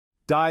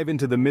dive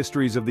into the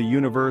mysteries of the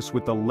universe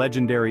with the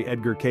legendary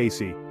Edgar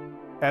Cayce.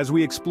 As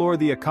we explore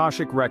the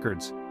Akashic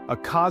Records, a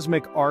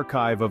cosmic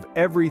archive of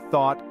every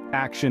thought,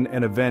 action,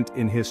 and event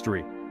in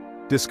history.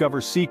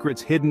 Discover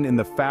secrets hidden in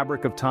the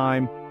fabric of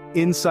time,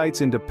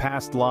 insights into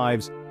past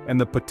lives, and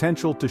the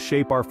potential to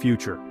shape our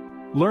future.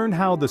 Learn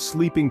how the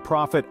sleeping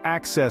prophet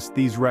accessed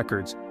these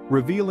records,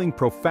 revealing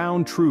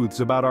profound truths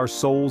about our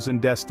souls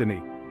and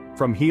destiny.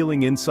 From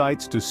healing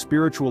insights to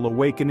spiritual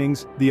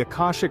awakenings, the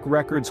Akashic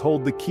Records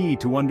hold the key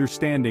to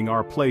understanding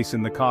our place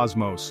in the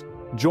cosmos.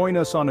 Join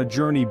us on a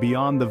journey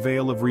beyond the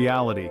veil of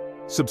reality.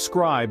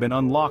 Subscribe and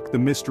unlock the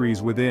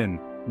mysteries within.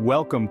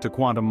 Welcome to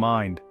Quantum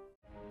Mind.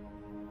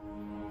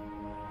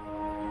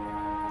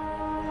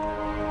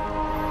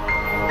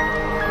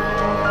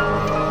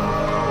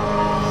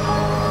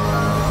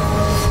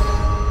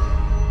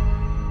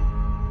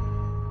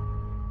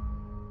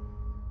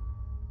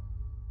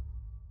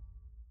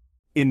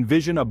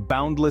 Envision a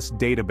boundless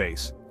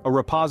database, a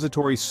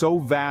repository so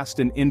vast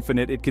and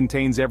infinite it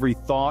contains every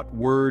thought,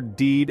 word,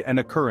 deed, and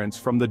occurrence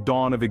from the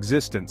dawn of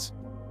existence.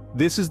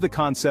 This is the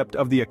concept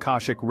of the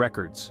Akashic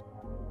Records.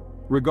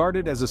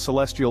 Regarded as a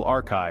celestial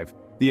archive,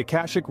 the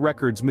Akashic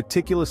Records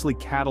meticulously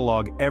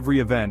catalog every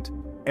event,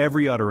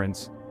 every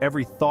utterance,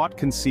 every thought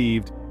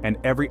conceived, and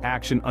every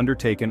action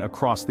undertaken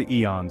across the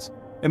eons.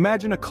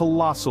 Imagine a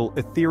colossal,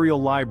 ethereal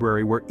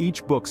library where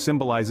each book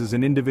symbolizes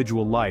an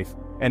individual life,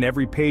 and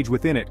every page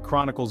within it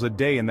chronicles a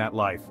day in that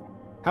life.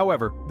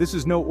 However, this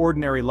is no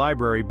ordinary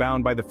library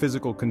bound by the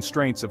physical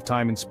constraints of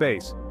time and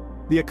space.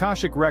 The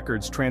Akashic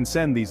Records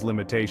transcend these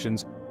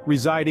limitations,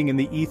 residing in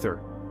the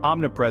ether,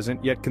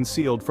 omnipresent yet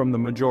concealed from the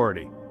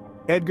majority.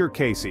 Edgar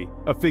Cayce,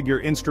 a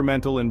figure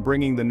instrumental in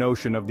bringing the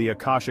notion of the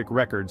Akashic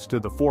Records to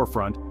the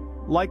forefront,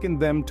 likened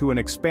them to an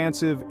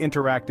expansive,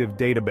 interactive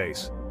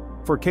database.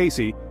 For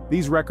Cayce,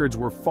 these records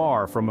were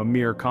far from a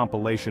mere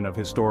compilation of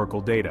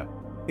historical data.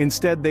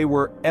 Instead, they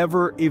were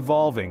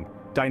ever-evolving,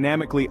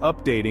 dynamically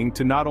updating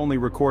to not only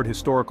record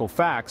historical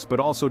facts but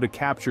also to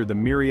capture the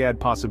myriad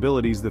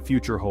possibilities the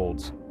future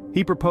holds.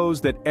 He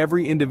proposed that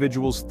every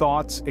individual's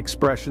thoughts,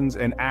 expressions,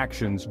 and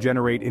actions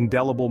generate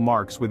indelible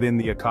marks within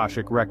the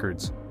Akashic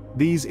Records.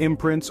 These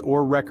imprints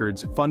or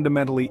records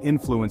fundamentally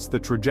influence the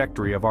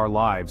trajectory of our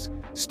lives,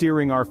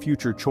 steering our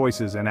future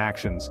choices and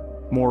actions.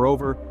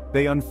 Moreover,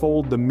 they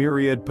unfold the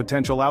myriad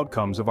potential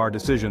outcomes of our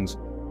decisions,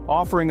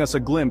 offering us a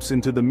glimpse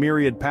into the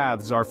myriad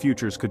paths our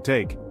futures could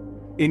take.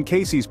 In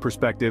Cayce's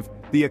perspective,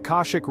 the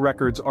Akashic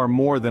Records are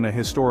more than a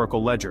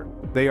historical ledger.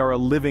 They are a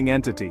living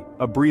entity,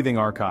 a breathing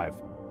archive.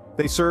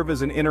 They serve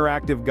as an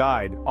interactive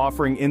guide,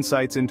 offering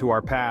insights into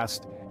our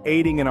past,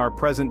 aiding in our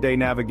present-day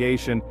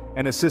navigation,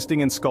 and assisting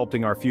in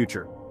sculpting our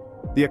future.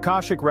 The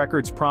Akashic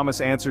Records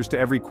promise answers to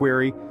every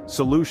query,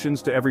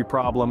 solutions to every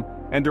problem,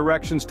 and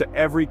directions to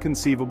every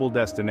conceivable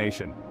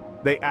destination.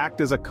 They act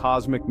as a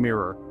cosmic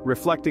mirror,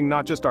 reflecting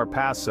not just our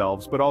past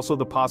selves but also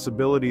the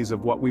possibilities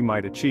of what we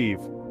might achieve.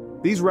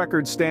 These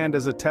records stand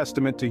as a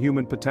testament to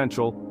human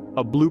potential,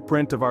 a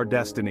blueprint of our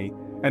destiny,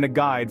 and a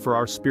guide for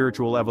our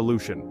spiritual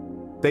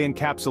evolution. They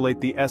encapsulate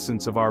the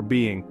essence of our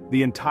being,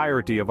 the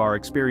entirety of our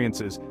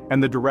experiences,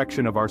 and the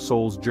direction of our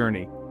soul's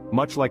journey.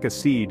 Much like a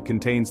seed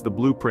contains the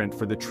blueprint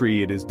for the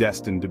tree it is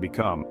destined to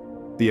become.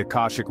 The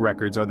Akashic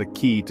Records are the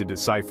key to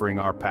deciphering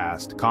our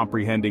past,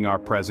 comprehending our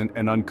present,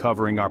 and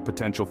uncovering our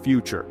potential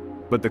future.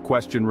 But the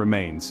question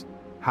remains,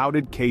 how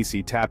did Cayce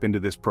tap into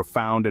this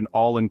profound and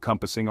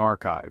all-encompassing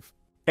archive?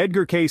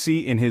 Edgar Cayce,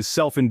 in his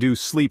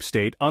self-induced sleep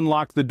state,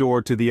 unlocked the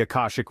door to the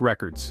Akashic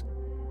Records.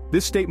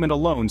 This statement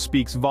alone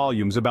speaks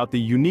volumes about the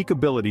unique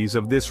abilities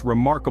of this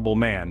remarkable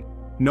man,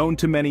 known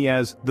to many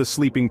as the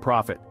Sleeping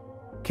Prophet.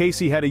 Cayce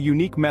had a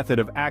unique method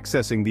of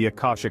accessing the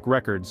Akashic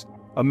Records,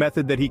 a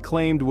method that he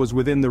claimed was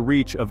within the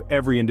reach of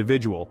every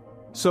individual.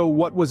 So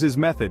what was his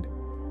method?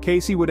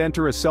 Cayce would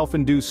enter a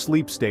self-induced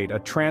sleep state, a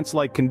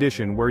trance-like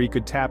condition where he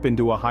could tap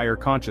into a higher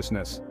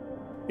consciousness.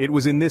 It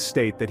was in this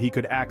state that he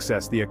could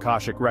access the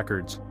Akashic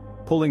Records,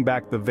 pulling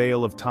back the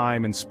veil of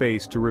time and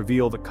space to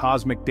reveal the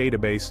cosmic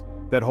database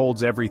that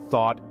holds every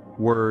thought,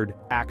 word,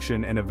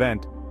 action, and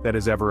event that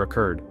has ever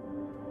occurred.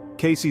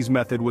 Cayce's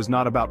method was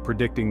not about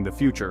predicting the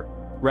future.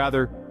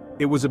 Rather,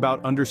 it was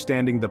about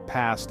understanding the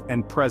past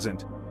and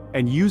present,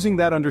 and using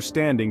that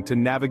understanding to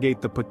navigate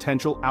the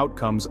potential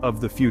outcomes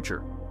of the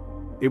future.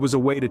 It was a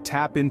way to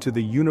tap into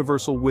the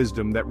universal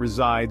wisdom that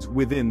resides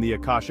within the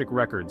Akashic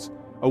Records,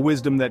 a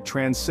wisdom that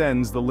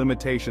transcends the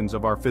limitations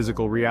of our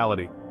physical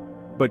reality.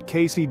 But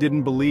Cayce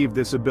didn't believe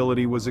this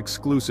ability was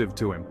exclusive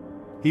to him.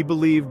 He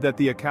believed that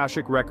the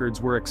Akashic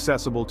Records were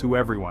accessible to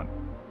everyone.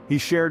 He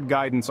shared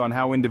guidance on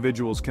how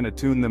individuals can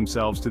attune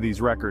themselves to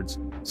these records,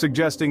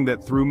 suggesting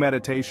that through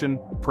meditation,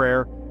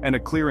 prayer, and a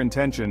clear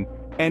intention,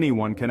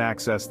 anyone can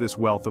access this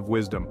wealth of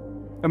wisdom.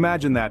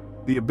 Imagine that,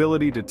 the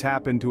ability to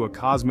tap into a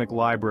cosmic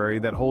library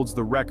that holds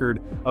the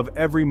record of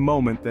every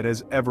moment that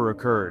has ever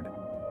occurred.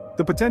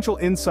 The potential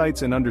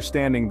insights and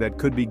understanding that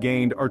could be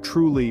gained are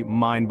truly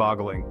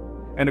mind-boggling.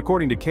 And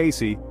according to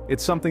Cayce,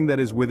 it's something that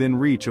is within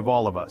reach of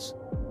all of us.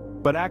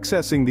 But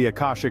accessing the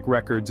Akashic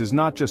Records is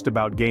not just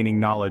about gaining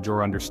knowledge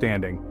or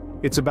understanding.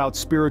 It's about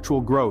spiritual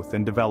growth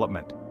and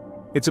development.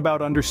 It's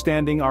about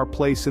understanding our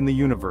place in the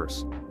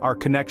universe, our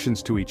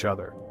connections to each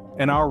other,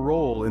 and our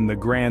role in the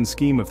grand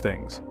scheme of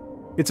things.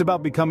 It's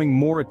about becoming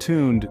more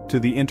attuned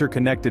to the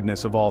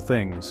interconnectedness of all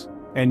things,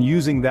 and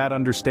using that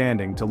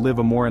understanding to live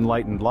a more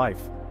enlightened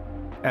life.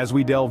 As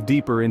we delve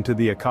deeper into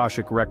the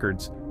Akashic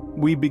Records,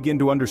 we begin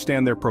to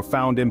understand their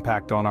profound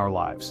impact on our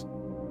lives.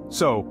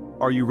 So,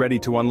 are you ready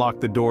to unlock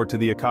the door to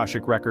the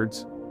Akashic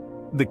Records?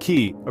 The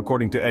key,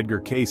 according to Edgar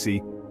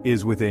Cayce,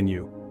 is within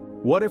you.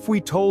 What if we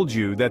told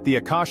you that the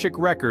Akashic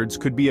Records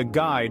could be a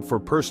guide for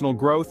personal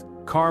growth,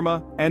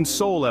 karma, and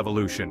soul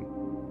evolution?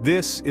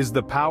 This is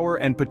the power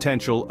and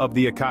potential of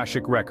the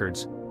Akashic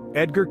Records.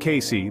 Edgar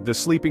Cayce, the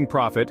sleeping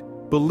prophet,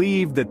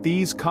 believed that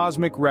these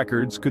cosmic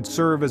records could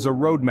serve as a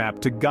roadmap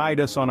to guide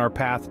us on our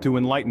path to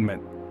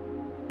enlightenment.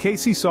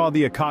 Cayce saw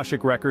the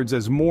Akashic Records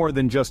as more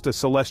than just a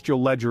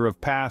celestial ledger of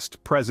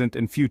past, present,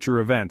 and future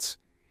events.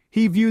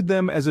 He viewed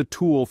them as a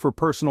tool for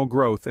personal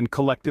growth and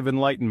collective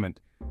enlightenment.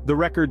 The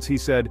records, he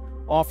said,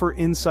 offer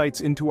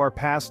insights into our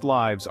past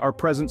lives, our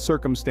present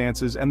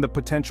circumstances, and the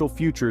potential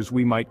futures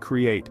we might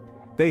create.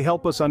 They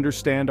help us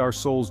understand our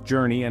soul's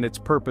journey and its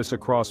purpose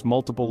across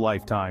multiple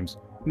lifetimes.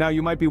 Now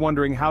you might be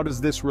wondering, how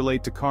does this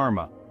relate to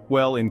karma?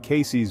 Well, in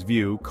Cayce's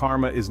view,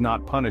 karma is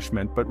not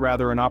punishment but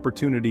rather an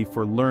opportunity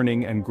for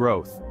learning and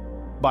growth.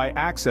 By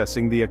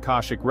accessing the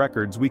Akashic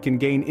Records, we can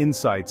gain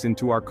insights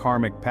into our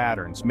karmic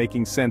patterns,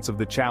 making sense of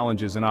the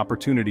challenges and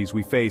opportunities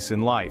we face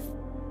in life.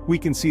 We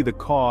can see the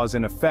cause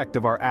and effect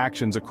of our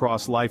actions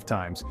across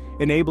lifetimes,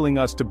 enabling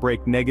us to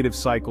break negative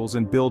cycles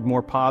and build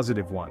more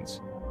positive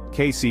ones.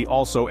 Cayce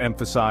also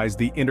emphasized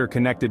the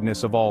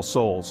interconnectedness of all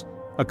souls,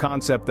 a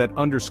concept that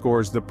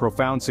underscores the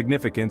profound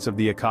significance of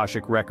the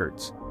Akashic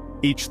Records.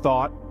 Each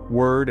thought,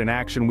 word, and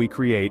action we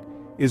create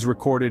is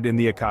recorded in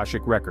the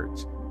Akashic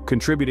Records,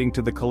 contributing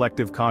to the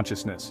collective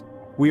consciousness.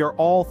 We are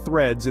all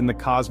threads in the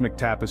cosmic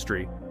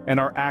tapestry, and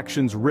our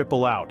actions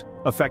ripple out,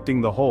 affecting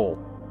the whole.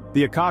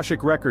 The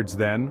Akashic Records,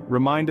 then,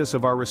 remind us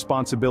of our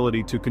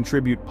responsibility to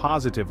contribute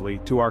positively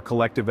to our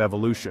collective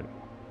evolution.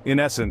 In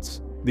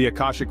essence, the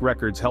Akashic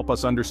Records help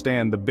us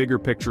understand the bigger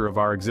picture of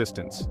our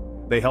existence.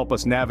 They help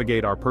us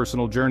navigate our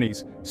personal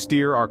journeys,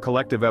 steer our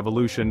collective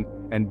evolution,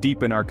 and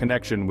deepen our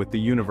connection with the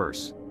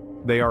universe.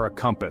 They are a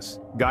compass,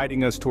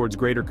 guiding us towards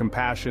greater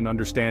compassion,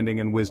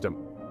 understanding, and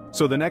wisdom.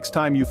 So the next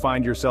time you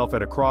find yourself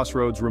at a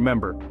crossroads,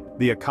 remember,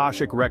 the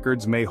Akashic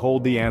Records may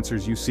hold the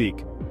answers you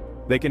seek.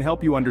 They can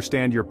help you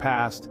understand your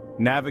past,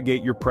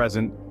 navigate your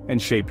present,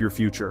 and shape your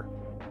future.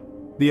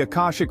 The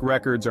Akashic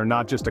Records are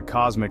not just a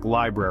cosmic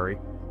library,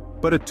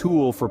 but a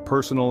tool for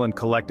personal and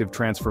collective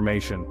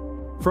transformation.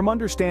 From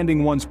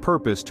understanding one's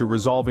purpose to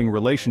resolving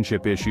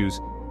relationship issues,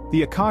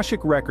 the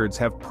Akashic Records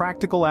have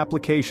practical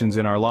applications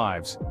in our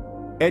lives.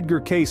 Edgar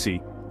Cayce,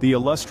 the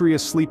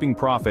illustrious sleeping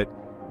prophet,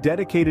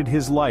 dedicated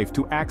his life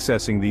to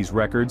accessing these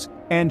records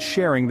and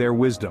sharing their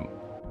wisdom.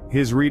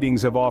 His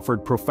readings have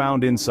offered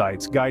profound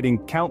insights, guiding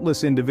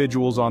countless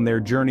individuals on their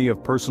journey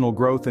of personal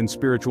growth and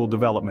spiritual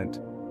development.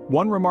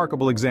 One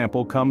remarkable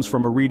example comes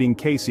from a reading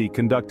Cayce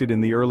conducted in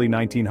the early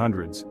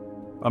 1900s.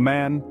 A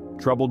man,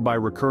 troubled by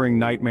recurring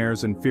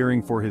nightmares and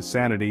fearing for his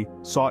sanity,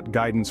 sought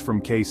guidance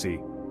from Cayce.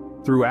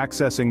 Through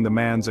accessing the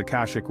man's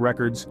Akashic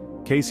Records,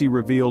 Cayce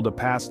revealed a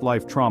past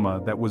life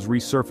trauma that was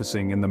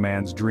resurfacing in the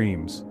man's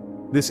dreams.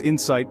 This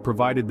insight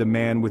provided the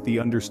man with the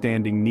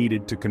understanding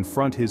needed to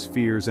confront his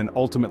fears and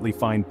ultimately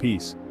find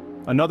peace.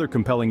 Another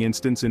compelling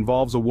instance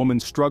involves a woman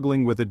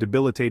struggling with a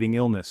debilitating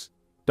illness.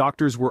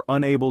 Doctors were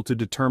unable to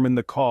determine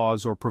the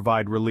cause or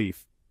provide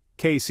relief.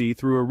 Cayce,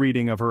 through a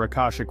reading of her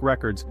Akashic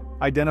Records,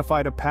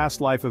 identified a past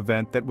life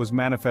event that was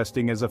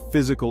manifesting as a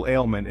physical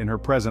ailment in her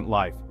present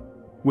life.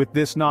 With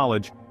this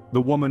knowledge,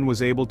 the woman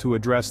was able to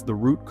address the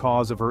root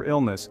cause of her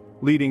illness,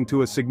 leading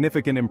to a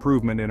significant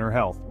improvement in her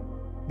health.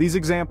 These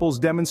examples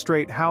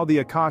demonstrate how the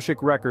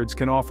Akashic Records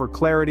can offer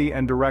clarity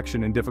and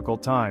direction in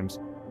difficult times.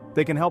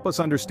 They can help us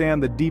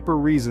understand the deeper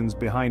reasons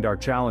behind our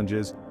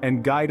challenges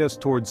and guide us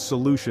towards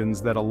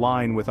solutions that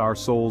align with our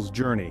soul's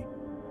journey.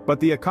 But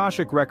the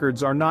Akashic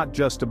Records are not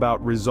just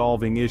about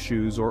resolving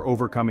issues or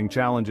overcoming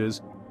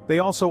challenges. They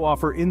also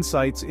offer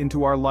insights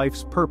into our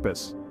life's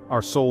purpose,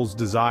 our soul's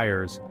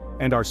desires,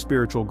 and our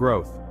spiritual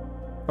growth.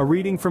 A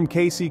reading from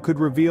Cayce could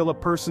reveal a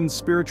person's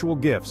spiritual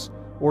gifts,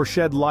 or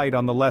shed light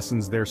on the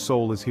lessons their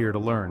soul is here to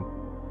learn.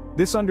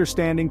 This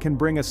understanding can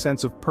bring a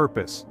sense of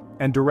purpose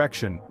and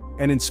direction,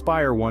 and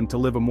inspire one to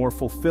live a more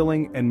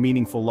fulfilling and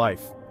meaningful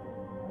life.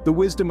 The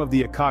wisdom of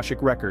the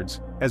Akashic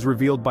Records, as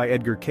revealed by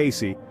Edgar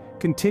Cayce,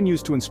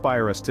 continues to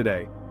inspire us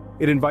today.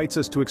 It invites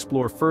us to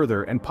explore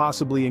further and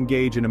possibly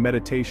engage in a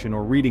meditation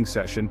or reading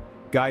session,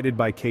 guided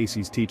by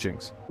Cayce's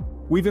teachings.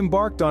 We've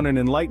embarked on an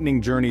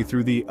enlightening journey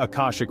through the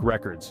Akashic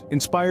Records,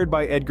 inspired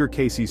by Edgar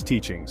Cayce's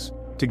teachings.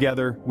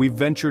 Together, we've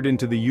ventured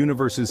into the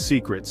universe's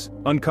secrets,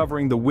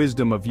 uncovering the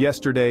wisdom of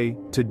yesterday,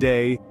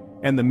 today,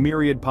 and the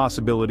myriad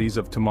possibilities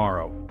of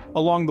tomorrow.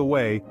 Along the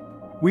way,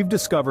 we've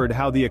discovered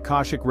how the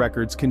Akashic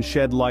Records can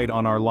shed light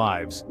on our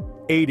lives,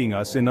 aiding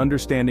us in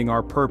understanding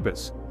our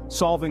purpose,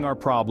 solving our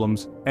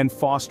problems, and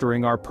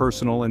fostering our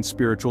personal and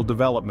spiritual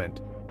development.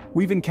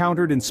 We've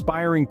encountered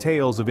inspiring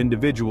tales of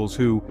individuals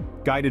who,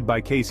 guided by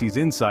Cayce's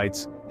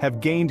insights,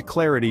 have gained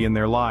clarity in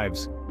their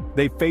lives.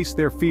 They've faced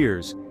their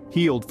fears,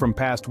 healed from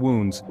past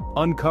wounds,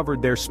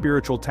 uncovered their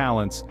spiritual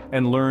talents,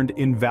 and learned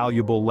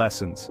invaluable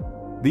lessons.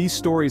 These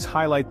stories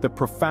highlight the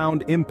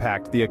profound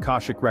impact the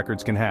Akashic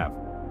Records can have.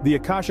 The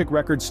Akashic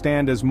Records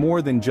stand as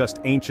more than just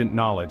ancient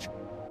knowledge.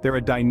 They're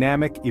a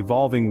dynamic,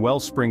 evolving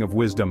wellspring of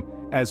wisdom,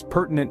 as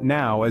pertinent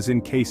now as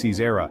in Cayce's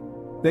era.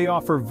 They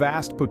offer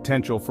vast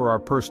potential for our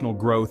personal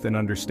growth and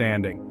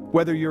understanding.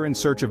 Whether you're in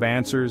search of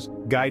answers,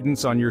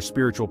 guidance on your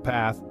spiritual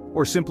path,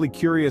 or simply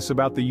curious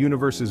about the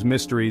universe's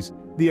mysteries,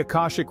 the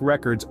Akashic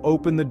Records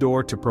open the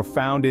door to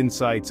profound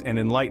insights and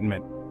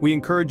enlightenment. We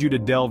encourage you to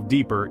delve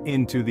deeper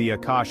into the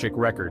Akashic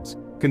Records.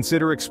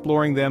 Consider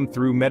exploring them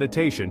through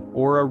meditation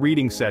or a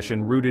reading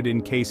session rooted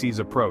in Cayce's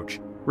approach.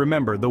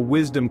 Remember, the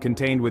wisdom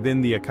contained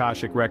within the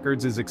Akashic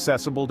Records is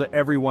accessible to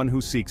everyone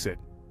who seeks it.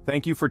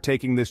 Thank you for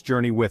taking this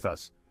journey with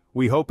us.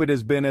 We hope it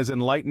has been as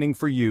enlightening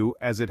for you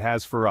as it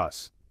has for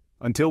us.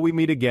 Until we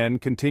meet again,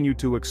 continue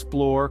to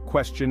explore,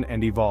 question,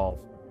 and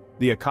evolve.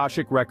 The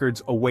Akashic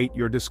Records await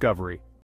your discovery.